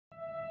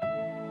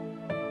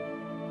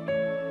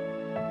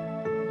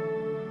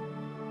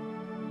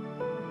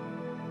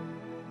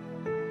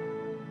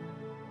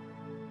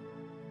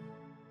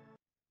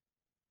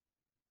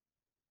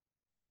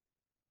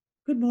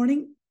Good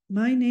morning.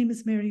 My name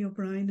is Mary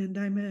O'Brien and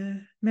I'm a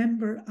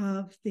member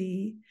of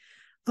the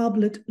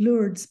Oblate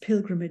Lourdes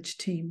pilgrimage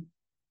team.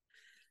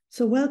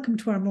 So welcome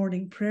to our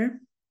morning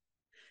prayer.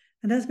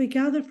 And as we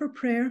gather for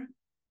prayer,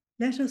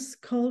 let us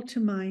call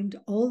to mind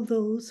all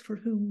those for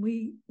whom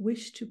we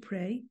wish to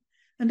pray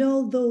and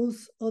all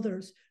those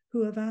others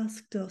who have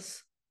asked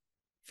us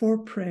for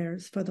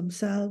prayers for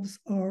themselves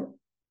or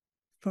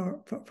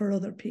for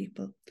other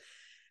people.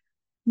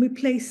 We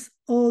place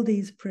all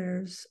these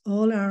prayers,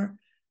 all our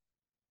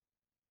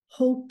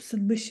hopes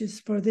and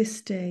wishes for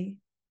this day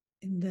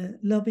in the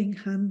loving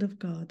hand of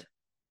God.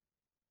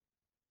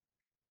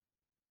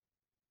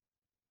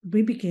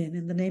 We begin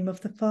in the name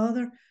of the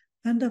Father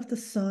and of the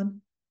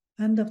Son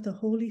and of the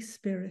Holy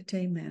Spirit.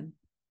 Amen.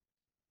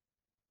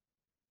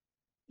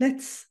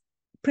 Let's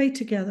pray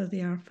together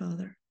the Our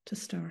Father to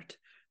start.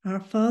 Our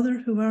Father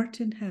who art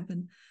in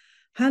heaven,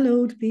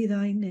 hallowed be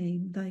thy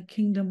name. Thy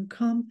kingdom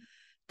come,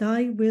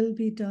 thy will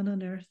be done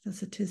on earth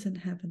as it is in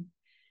heaven.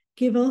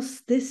 Give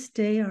us this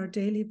day our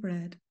daily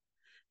bread,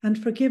 and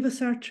forgive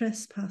us our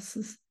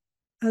trespasses,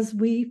 as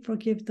we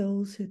forgive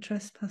those who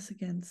trespass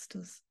against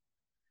us.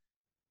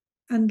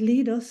 And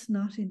lead us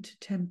not into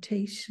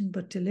temptation,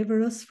 but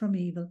deliver us from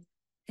evil.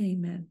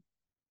 Amen.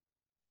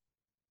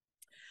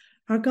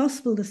 Our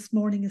gospel this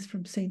morning is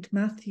from St.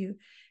 Matthew.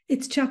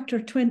 It's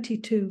chapter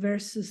 22,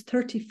 verses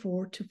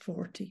 34 to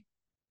 40.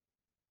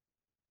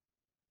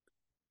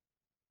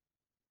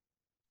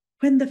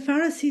 When the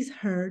Pharisees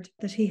heard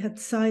that he had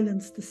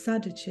silenced the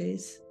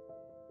Sadducees,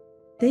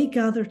 they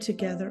gathered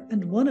together,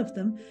 and one of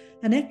them,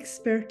 an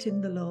expert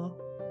in the law,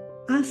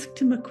 asked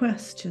him a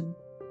question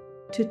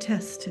to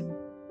test him.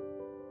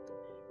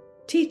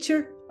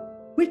 Teacher,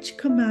 which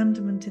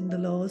commandment in the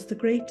law is the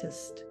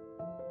greatest?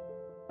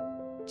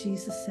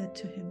 Jesus said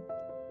to him,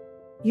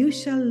 You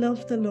shall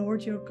love the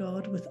Lord your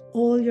God with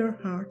all your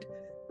heart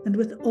and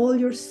with all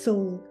your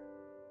soul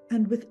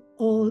and with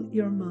all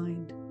your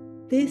mind.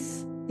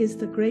 This is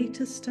the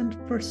greatest and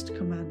first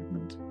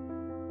commandment.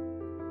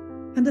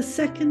 And the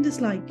second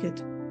is like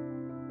it.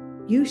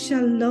 You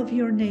shall love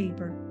your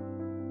neighbour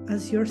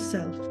as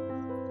yourself.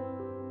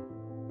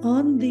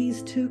 On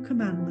these two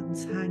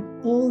commandments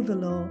hang all the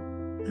law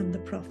and the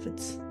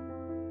prophets.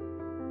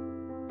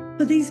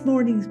 For these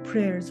morning's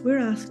prayers, we're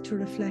asked to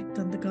reflect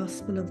on the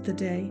gospel of the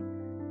day.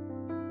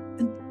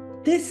 And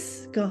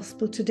this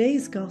gospel,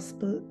 today's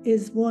gospel,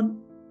 is one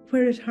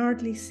where it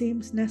hardly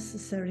seems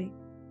necessary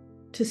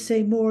to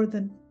say more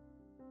than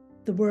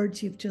the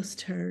words you've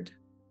just heard.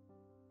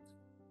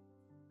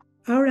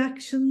 Our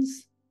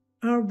actions,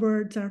 our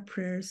words, our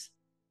prayers,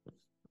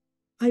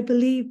 I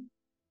believe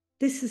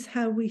this is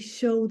how we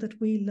show that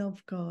we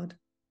love God.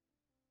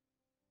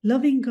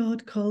 Loving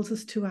God calls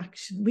us to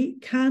action. We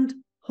can't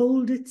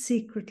hold it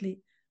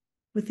secretly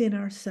within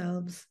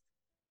ourselves.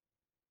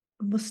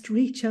 We must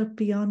reach out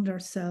beyond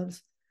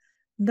ourselves.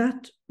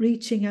 That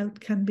reaching out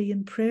can be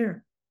in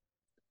prayer.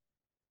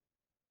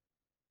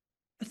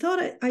 I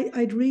thought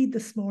I'd read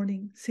this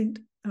morning St.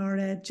 John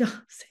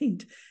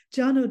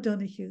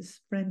O'Donoghue's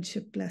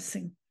friendship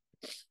blessing.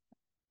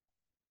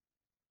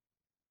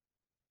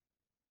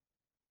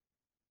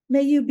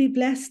 May you be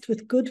blessed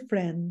with good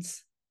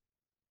friends.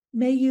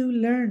 May you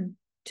learn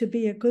to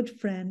be a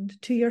good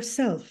friend to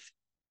yourself.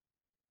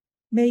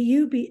 May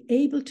you be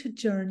able to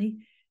journey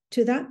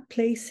to that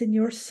place in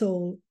your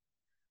soul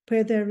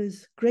where there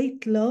is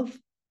great love,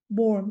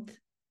 warmth,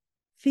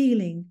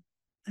 feeling,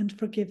 and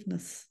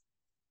forgiveness.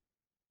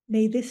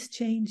 May this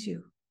change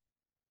you.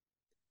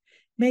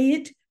 May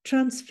it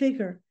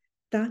transfigure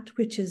that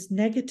which is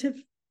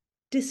negative,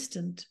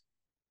 distant,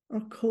 or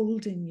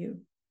cold in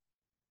you.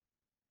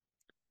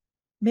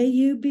 May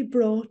you be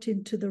brought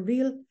into the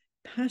real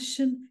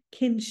passion,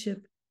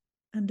 kinship,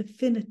 and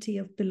affinity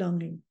of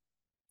belonging.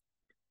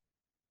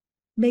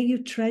 May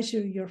you treasure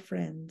your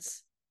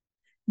friends.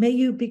 May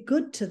you be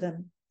good to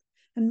them,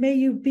 and may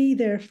you be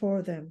there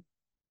for them.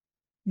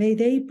 May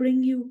they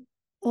bring you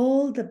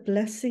all the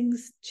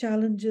blessings,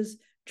 challenges,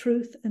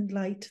 truth, and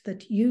light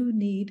that you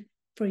need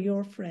for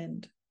your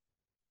friend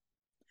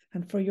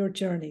and for your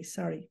journey.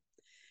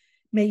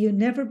 May you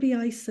never be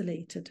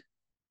isolated,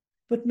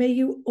 but may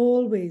you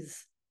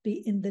always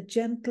be in the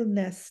gentle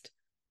nest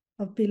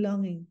of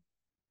belonging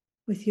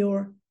with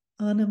your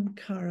Anam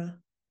Cara.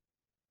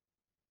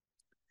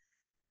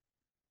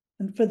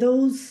 And for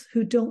those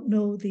who don't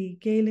know the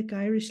Gaelic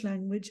Irish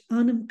language,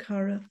 Anam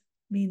Cara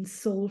means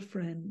soul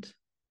friend.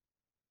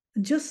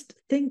 And just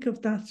think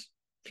of that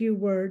few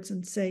words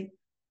and say,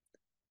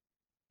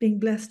 being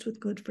blessed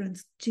with good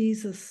friends.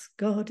 Jesus,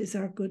 God is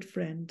our good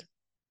friend.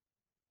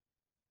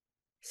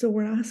 So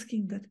we're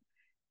asking that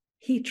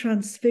he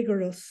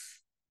transfigure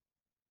us,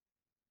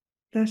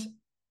 that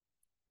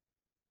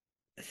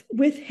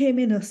with him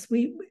in us,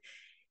 we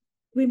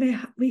may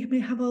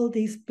have all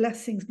these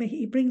blessings. May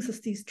he brings us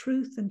these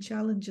truths and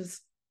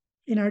challenges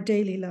in our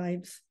daily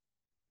lives.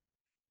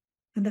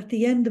 And at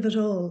the end of it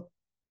all,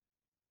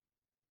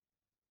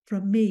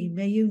 from me,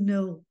 may you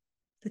know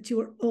that you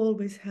are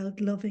always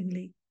held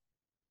lovingly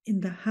in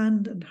the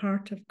hand and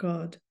heart of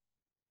God.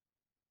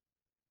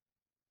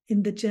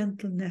 in the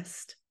gentle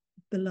nest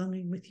of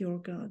belonging with your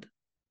God.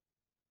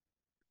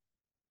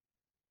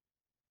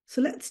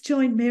 So let's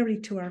join Mary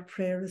to our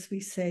prayer as we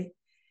say,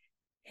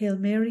 Hail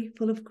Mary,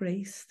 full of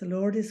grace, the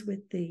Lord is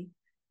with thee.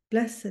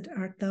 Blessed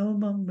art thou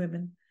among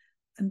women,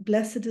 and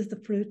blessed is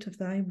the fruit of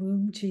thy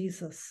womb,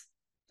 Jesus.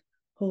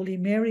 Holy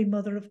Mary,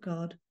 Mother of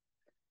God,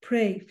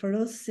 pray for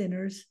us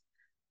sinners,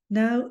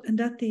 now and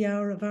at the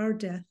hour of our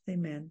death.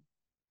 Amen.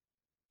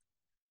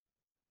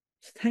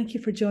 So thank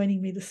you for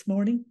joining me this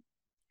morning.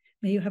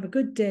 May you have a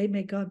good day.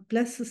 May God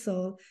bless us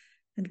all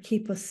and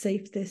keep us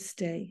safe this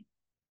day.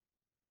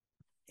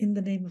 In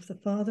the name of the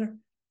Father,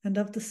 and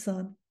of the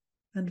Son,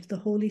 and of the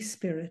Holy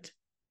Spirit.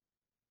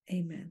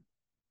 Amen.